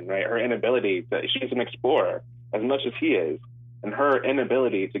station, right? Her inability she's an explorer as much as he is, and her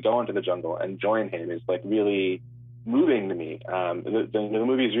inability to go into the jungle and join him is like really moving to me. The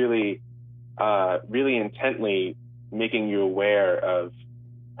movie is really intently making you aware of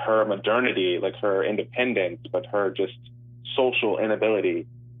her modernity, like her independence, but her just social inability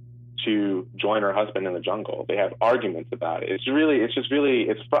to join her husband in the jungle. They have arguments about it.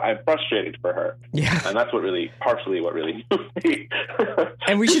 I'm frustrated for her. Yeah. And that's partially what really moved me.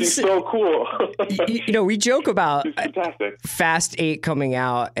 And we should She's so cool. We joke about fantastic. Fast 8 coming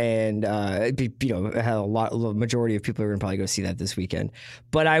out, and a majority of people are going to probably go see that this weekend.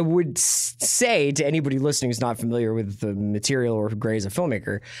 But I would say to anybody listening who's not familiar with the material or who Gray as a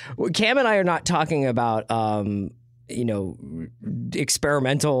filmmaker, Cam and I are not talking about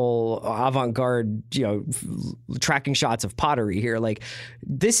experimental avant-garde, tracking shots of pottery here. Like,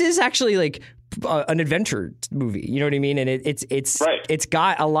 this is actually like an adventure movie. You know what I mean? And it's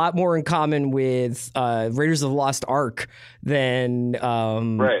got a lot more in common with Raiders of the Lost Ark than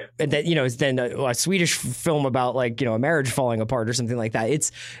than a Swedish film about a marriage falling apart or something like that.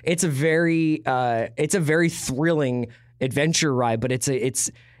 It's a very thrilling adventure ride, but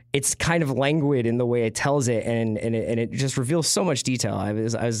it's kind of languid in the way it tells it, and it just reveals so much detail. I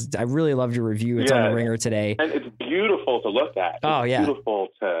really loved your review. It's on The Ringer today, and it's beautiful to look at. Beautiful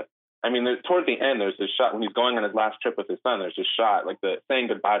to. I mean, toward the end, there's this shot when he's going on his last trip with his son. There's this shot, like saying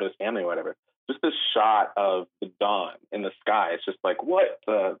goodbye to his family or whatever. Just this shot of the dawn in the sky. It's just like, what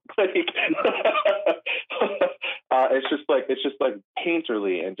the it's just like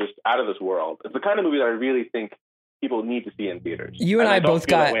painterly and just out of this world. It's the kind of movie that I really think people need to see in theaters. You and I both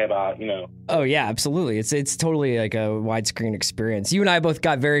got that way about, Oh yeah, absolutely. It's totally like a widescreen experience. You and I both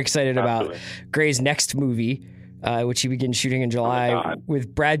got very excited about Gray's next movie, which he begins shooting in July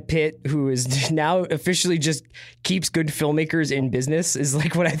with Brad Pitt, who is now officially just keeps good filmmakers in business, is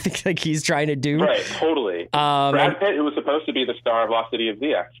like what I think like he's trying to do. Right, totally. Brad Pitt, who was supposed to be the star of Lost City of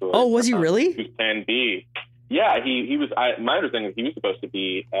Z, actually. Oh, was he really? Who's Plan B. Yeah, he was. My understanding is he was supposed to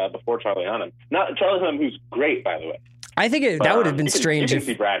be before Charlie Hunnam. Not Charlie Hunnam, who's great, by the way. I think that would have been strange. You can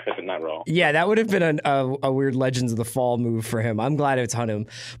see Brad Pitt in that role. Yeah, that would have been a weird Legends of the Fall move for him. I'm glad it's Hunnam.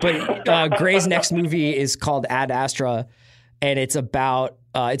 But Gray's next movie is called Ad Astra, and it's about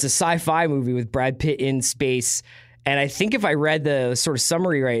it's a sci-fi movie with Brad Pitt in space. And I think if I read the sort of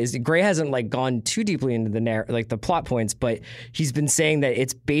summary right, is Gray hasn't gone too deeply into the plot points, but he's been saying that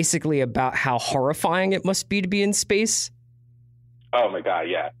it's basically about how horrifying it must be to be in space. Oh my God,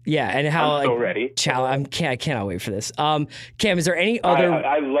 yeah. Yeah, and how I'm so ready. I cannot wait for this. Cam, is there any other?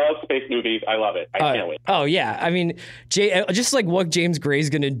 I love space movies. I love it. I can't wait. Oh yeah, I mean, just like what James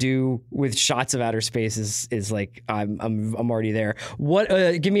Gray's gonna do with shots of outer space is like I'm already there. What?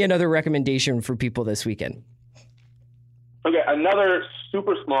 Give me another recommendation for people this weekend. Okay, another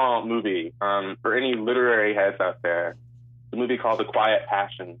super small movie for any literary heads out there. The movie called The Quiet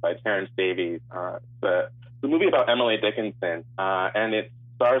Passion by Terrence Davies. It's a movie about Emily Dickinson, and it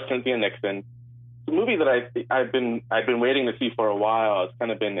stars Cynthia Nixon. It's a movie that I've been waiting to see for a while. It's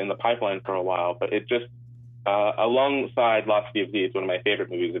kind of been in the pipeline for a while, but it just alongside Lost City of Z, it's one of my favorite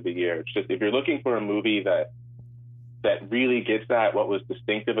movies of the year. It's just, if you're looking for a movie that really gets at what was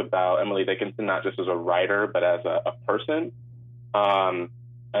distinctive about Emily Dickinson, not just as a writer, but as a person,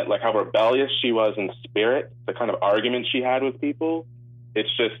 like how rebellious she was in spirit, the kind of arguments she had with people. It's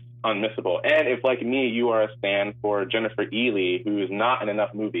unmissable. And if, like me, you are a stan for Jennifer Ely, who is not in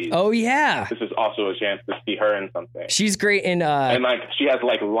enough movies. Oh, yeah. This is also a chance to see her in something. She's great in... and, like, she has,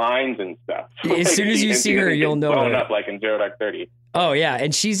 like, lines and stuff. As soon as you see her, you'll know blown her. up, like, in Zero Dark 30. Oh, yeah.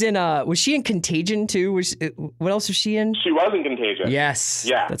 And she's in... was she in Contagion, too? What else was she in? She was in Contagion. Yes.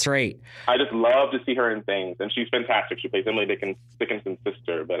 Yeah. That's right. I just love to see her in things. And she's fantastic. She plays Emily Dickinson's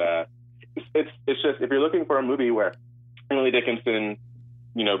sister. But it's just, if you're looking for a movie where Emily Dickinson...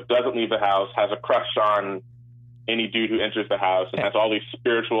 doesn't leave the house, has a crush on any dude who enters the house, and has all these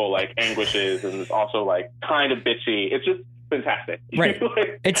spiritual, like, anguishes, and is also, like, kind of bitchy. It's just fantastic. Right.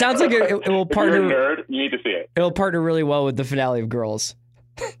 It sounds like it will partner... If you're a nerd, you need to see it. It'll partner really well with the finale of Girls.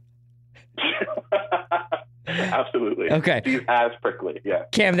 Absolutely. Okay. She's as prickly, yeah.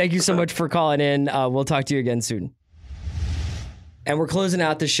 Cam, thank you so much for calling in. We'll talk to you again soon. And we're closing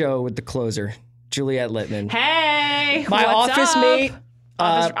out the show with the closer, Juliet Littman. Hey! My what's office up? mate...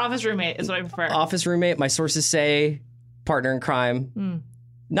 Office roommate is what I prefer. Office roommate. My sources say partner in crime.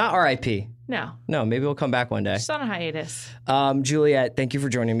 Not R.I.P. No. No, maybe we'll come back one day. Just on a hiatus. Juliet, thank you for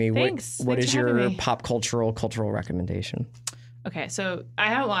joining me. Thanks. What Thanks is for having your me. pop cultural recommendation? Okay, so I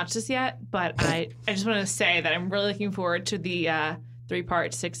haven't watched this yet, but I just want to say that I'm really looking forward to the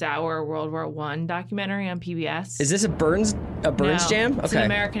 3-part, 6-hour World War I documentary on PBS. Is this a Burns No, jam? It's an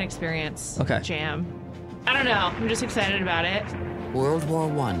American Experience jam. I don't know. I'm just excited about it. World War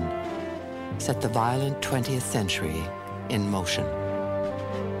I set the violent 20th century in motion.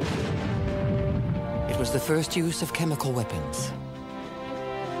 It was the first use of chemical weapons.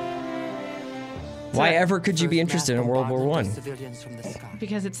 Why ever could you be interested in World War I?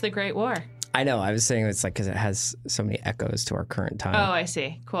 Because it's the Great War. I know. I was saying it's like because it has so many echoes to our current time. Oh, I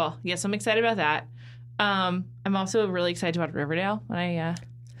see. Cool. Yes, I'm excited about that. I'm also really excited to watch Riverdale when I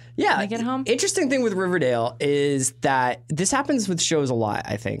get home. Interesting thing with Riverdale is that this happens with shows a lot,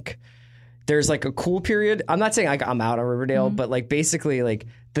 I think. There's like a cool period. I'm not saying like I'm out on Riverdale, but like basically like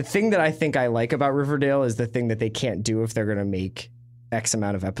the thing that I think I like about Riverdale is the thing that they can't do if they're going to make X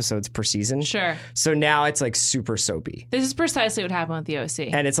amount of episodes per season. Sure. So now it's like super soapy. This is precisely what happened with the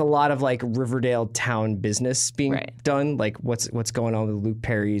OC. And it's a lot of like Riverdale town business being done. Like what's going on with Luke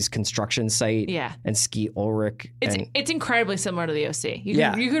Perry's construction site and Skeet Ulrich. It's incredibly similar to the OC.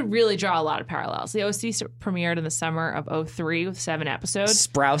 You could really draw a lot of parallels. The OC premiered in the summer of 2003 with 7 episodes.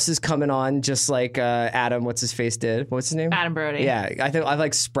 Sprouse is coming on just like Adam, what's his face did. What's his name? Adam Brody. Yeah. I think I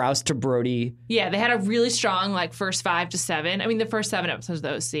like Sprouse to Brody. Yeah, they had a really strong like first 5 to 7. I mean, the first 7 episodes of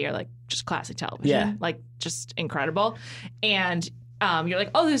the OC are like just classic television. Yeah. Like just incredible. And you're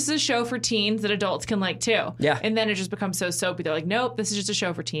like, oh, this is a show for teens that adults can like too. Yeah. And then it just becomes so soapy. They're like, nope, this is just a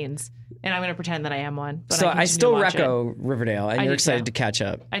show for teens. And I'm going to pretend that I am one. But So I still watch reco Riverdale, and I you're do excited too. to catch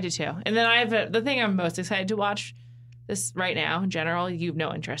up. I do too. And then I have the thing I'm most excited to watch this right now in general, you have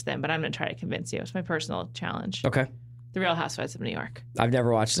no interest in, but I'm going to try to convince you. It's my personal challenge. Okay. The Real Housewives of New York. I've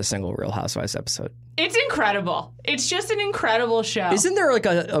never watched a single Real Housewives episode. It's incredible. It's just an incredible show. Isn't there like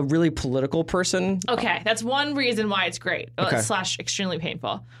a really political person? Okay, that's one reason why it's great, Okay. / extremely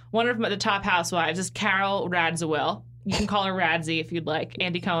painful. One of the top housewives is Carol Radziwill. You can call her Radzi if you'd like.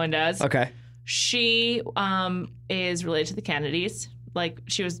 Andy Cohen does. Okay. She is related to the Kennedys. Like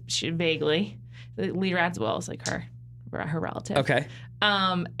she vaguely. Lee Radziwill is like her relative. Okay.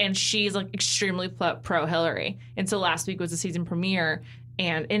 And she's like extremely pro Hillary. And so last week was the season premiere,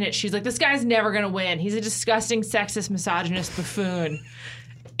 and in it she's like, this guy's never gonna win. He's a disgusting, sexist, misogynist buffoon.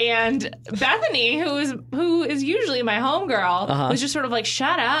 And Bethany, who is usually my homegirl, was just sort of like,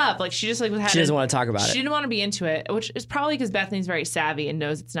 shut up. Like she just like She doesn't want to talk about She it. didn't want to be into it, which is probably because Bethany's very savvy and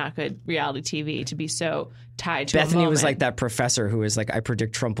knows it's not good reality TV to be so tied to Bethany a was moment. like that professor who was like, I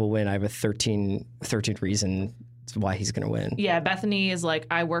predict Trump will win. I have a 13 reason why he's going to win. Yeah, Bethany is like,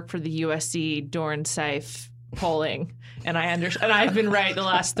 I work for the USC Dorn Seif polling, and I've been right the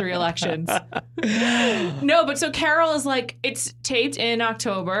last 3 elections. No, but so Carol is like, it's taped in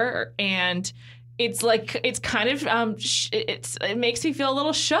October, and it's like, it's kind of it makes me feel a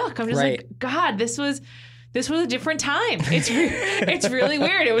little shook. I'm just like, God, this was a different time. It's really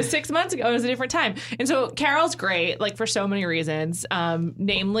weird. It was 6 months ago. It was a different time. And so Carol's great, like for so many reasons.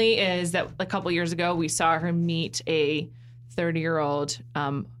 Namely is that a couple years ago, we saw her meet a 30-year-old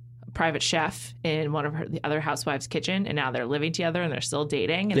private chef in one of the other housewives' kitchen, and now they're living together and they're still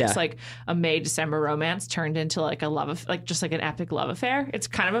dating. And it's like a May-December romance turned into like just like an epic love affair. It's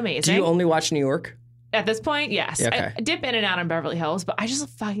kind of amazing. Do you only watch New York? At this point, yes. Okay. I dip in and out on Beverly Hills, but I just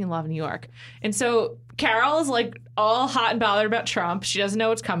fucking love New York. And so Carol is like all hot and bothered about Trump. She doesn't know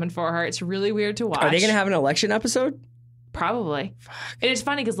what's coming for her. It's really weird to watch. Are they going to have an election episode? Probably. And it's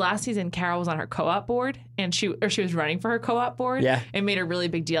funny because last season Carol was on her co-op board and she was running for her co-op board. Yeah. And made a really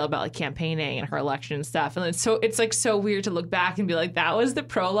big deal about like campaigning and her election and stuff. And it's like so weird to look back and be like, that was the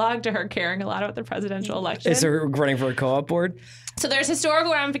prologue to her caring a lot about the presidential election. Is her running for a co-op board? So there's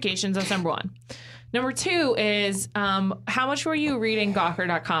historical ramifications. That's number one. Number two is how much were you reading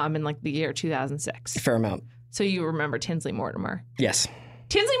Gawker.com in like the year 2006? Fair amount. So you remember Tinsley Mortimer. Yes.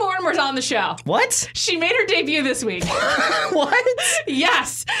 Tinsley Mortimer's on the show. What? She made her debut this week. What?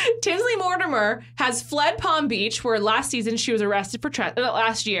 Yes. Tinsley Mortimer has fled Palm Beach, where last season she was arrested for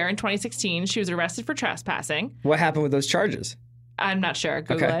last year in 2016 she was arrested for trespassing. What happened with those charges? I'm not sure.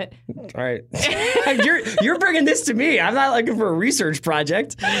 Google it. All right. You're bringing this to me. I'm not looking for a research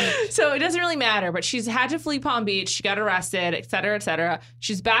project. So it doesn't really matter, but she's had to flee Palm Beach. She got arrested, et cetera, et cetera.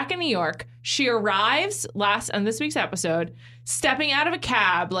 She's back in New York. She arrives on this week's episode, stepping out of a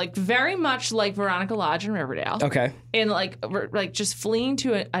cab, like very much like Veronica Lodge in Riverdale. Okay. And like just fleeing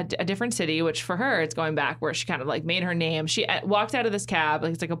to a different city, which for her, it's going back where she kind of like made her name. She walked out of this cab,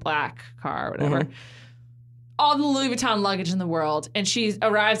 like it's like a black car or whatever. Mm-hmm. All the Louis Vuitton luggage in the world, and she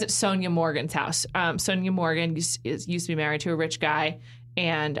arrives at Sonia Morgan's house. Sonia Morgan used to be married to a rich guy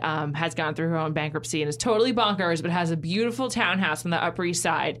and has gone through her own bankruptcy and is totally bonkers, but has a beautiful townhouse on the Upper East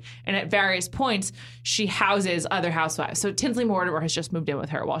Side. And at various points, she houses other housewives. So Tinsley Mortimer has just moved in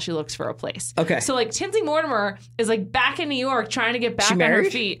with her while she looks for a place. Okay. So like Tinsley Mortimer is like back in New York trying to get back She on her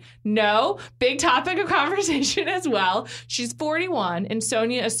married? feet. No, big topic of conversation as well. She's 41, and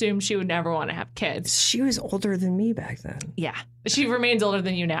Sonia assumed she would never want to have kids. She was older than me back then. Yeah. She remains older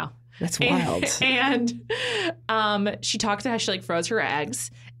than you now. That's wild. And she talks about how she like froze her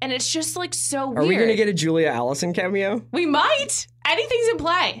eggs. And it's just like so weird. Are we going to get a Julia Allison cameo? We might. Anything's in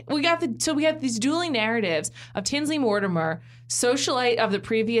play. We got these dueling narratives of Tinsley Mortimer, socialite of the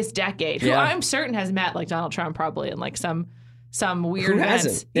previous decade, who I'm certain has met like Donald Trump probably in like some weird Who events.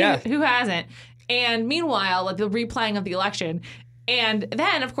 hasn't? Yeah. Who hasn't? And meanwhile, like the replaying of the election. And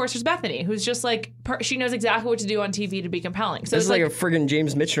then, of course, there's Bethany, who's just like, she knows exactly what to do on TV to be compelling. So this is like a friggin'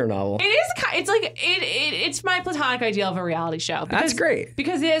 James Michener novel. It is. It's like it's my platonic ideal of a reality show. That's great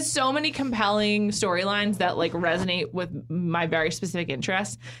because it has so many compelling storylines that like resonate with my very specific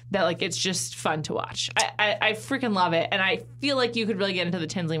interests. That like it's just fun to watch. I freaking love it, and I feel like you could really get into the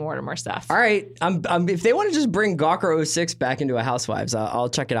Tinsley Mortimer stuff. All right, if they want to just bring Gawker 06 back into a Housewives, I'll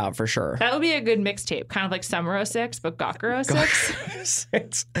check it out for sure. That would be a good mixtape, kind of like Summer 06, but Gawker 06.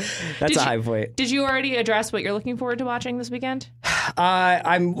 That's a high point. Did you already address what you're looking forward to watching this weekend?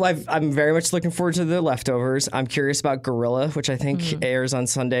 I'm very much looking forward to The Leftovers. I'm curious about Gorilla, which I think airs on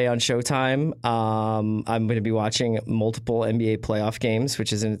Sunday on Showtime. I'm going to be watching multiple NBA playoff games,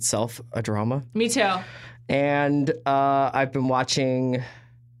 which is in itself a drama. Me too. And I've been watching.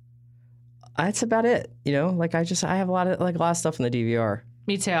 That's about it. You know, like I have a lot of stuff in the DVR.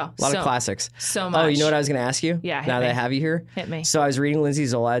 Me too. A lot of classics. So much. Oh, you know what I was going to ask you? Yeah. Now that I have you here? Hit me. So I was reading Lindsay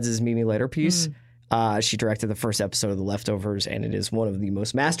Zolads' Meet Me Later piece. She directed the first episode of The Leftovers, and it is one of the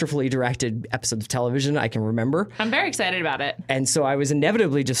most masterfully directed episodes of television I can remember. I'm very excited about it. And so I was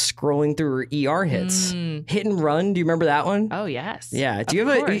inevitably just scrolling through her ER hits. Hit and Run. Do you remember that one? Oh, yes. Yeah. Do you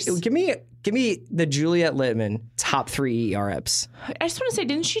have give me the Juliette Littman top 3 ER eps. I just want to say,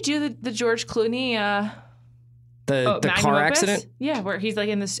 didn't she do the George Clooney the car accident? Yeah, where he's like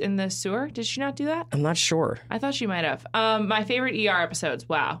in the sewer. Did she not do that? I'm not sure. I thought she might have. My favorite ER episodes.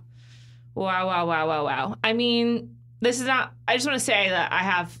 Wow. I mean, this is not. I just want to say that I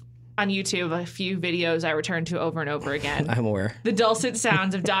have on YouTube a few videos I return to over and over again. I'm aware. The dulcet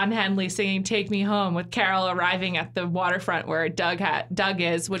sounds of Don Henley singing "Take Me Home" with Carol arriving at the waterfront where Doug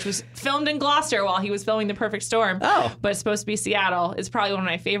is, which was filmed in Gloucester while he was filming The Perfect Storm. Oh, but it's supposed to be Seattle. It's probably one of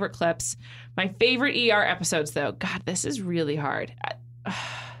my favorite clips. My favorite ER episodes, though. God, this is really hard.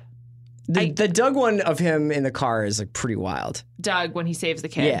 The Doug one of him in the car is like pretty wild. Doug when he saves the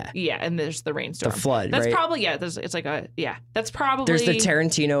kid. Yeah, and there's the rainstorm. The flood, That's right? probably, it's like that's probably... There's the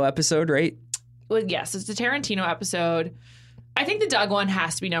Tarantino episode, right? Well, yes, it's the Tarantino episode. I think the Doug one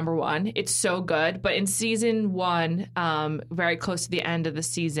has to be number one. It's so good. But in season 1, very close to the end of the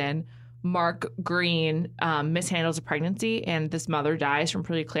season, Mark Green mishandles a pregnancy, and this mother dies from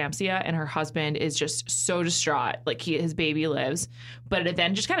preeclampsia, and her husband is just so distraught. Like his baby lives, but it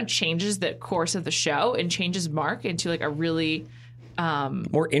then just kind of changes the course of the show and changes Mark into like a really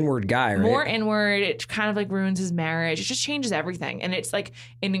more inward guy, right? More inward. It kind of like ruins his marriage. It just changes everything, and it's like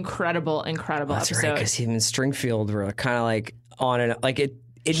an incredible That's episode. right, because him and Stringfield were kind of like on and like it.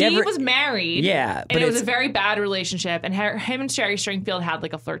 He was married. Yeah. And it was a very bad relationship. And him and Sherry Stringfield had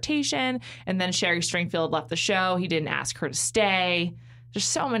like a flirtation. And then Sherry Stringfield left the show. He didn't ask her to stay. There's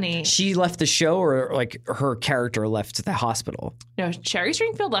so many. She left the show, or like her character left the hospital? No, Sherry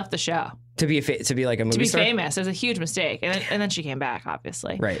Stringfield left the show. To be like a movie star? Famous. It was a huge mistake. And then she came back,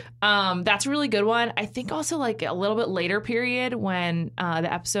 obviously. Right. That's a really good one. I think also like a little bit later period when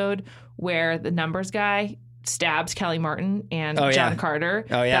the episode where the numbers guy stabs Kelly Martin and John Carter.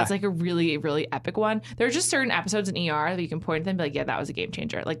 Oh, yeah. That's like a really, really epic one. There are just certain episodes in ER that you can point at them and be like, yeah, that was a game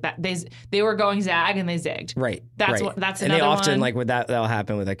changer. Like that they were going zag and they zigged. Right. That's right. what that's and another they often one. like with that'll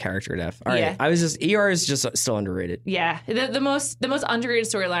happen with a character death. All right. Yeah. ER is just still underrated. Yeah. The most underrated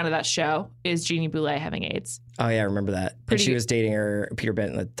storyline of that show is Jeannie Boulet having AIDS. Oh yeah, I remember that. And she was dating Peter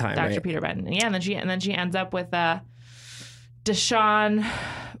Benton at the time, Dr. right? Peter Benton. Yeah, and then she ends up with Deshaun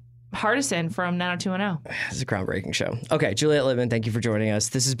Hardison from 90210. This is a groundbreaking show. Okay, Juliet Litman, thank you for joining us.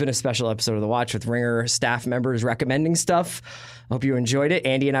 This has been a special episode of The Watch with Ringer staff members recommending stuff. I hope you enjoyed it.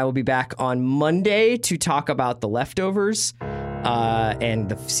 Andy and I will be back on Monday to talk about The Leftovers and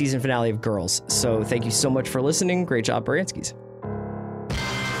the season finale of Girls. So thank you so much for listening. Great job, Baranskis.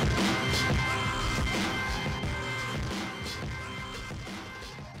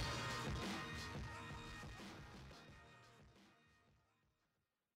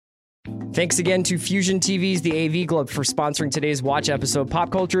 Thanks again to Fusion TV's The AV Club for sponsoring today's Watch episode.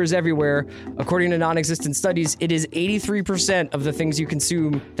 Pop culture is everywhere. According to non-existent studies, it is 83% of the things you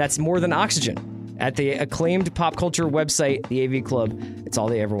consume. That's more than oxygen. At the acclaimed pop culture website, The AV Club, it's all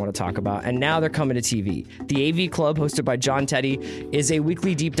they ever want to talk about. And now they're coming to TV. The AV Club, hosted by John Teddy, is a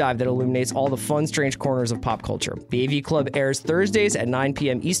weekly deep dive that illuminates all the fun, strange corners of pop culture. The AV Club airs Thursdays at 9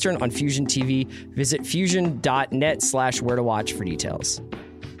 p.m. Eastern on Fusion TV. Visit fusion.net/where to watch for details.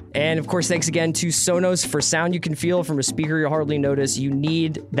 And of course, thanks again to Sonos for sound you can feel from a speaker you'll hardly notice. You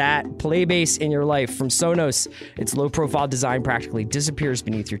need that play bass in your life from Sonos. Its low-profile design practically disappears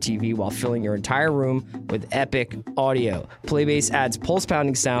beneath your TV while filling your entire room with epic audio. Playbase adds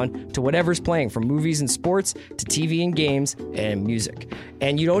pulse-pounding sound to whatever's playing, from movies and sports to TV and games and music.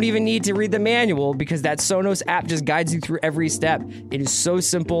 And you don't even need to read the manual because that Sonos app just guides you through every step. It is so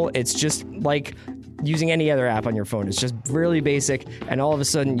simple. It's just like using any other app on your phone. It's just really basic, and all of a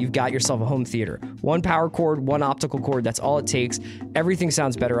sudden you've got yourself a home theater. One power cord, one optical cord, that's all it takes. Everything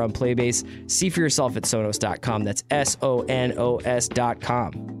sounds better on Playbase. See for yourself at Sonos.com. That's Sonos.com.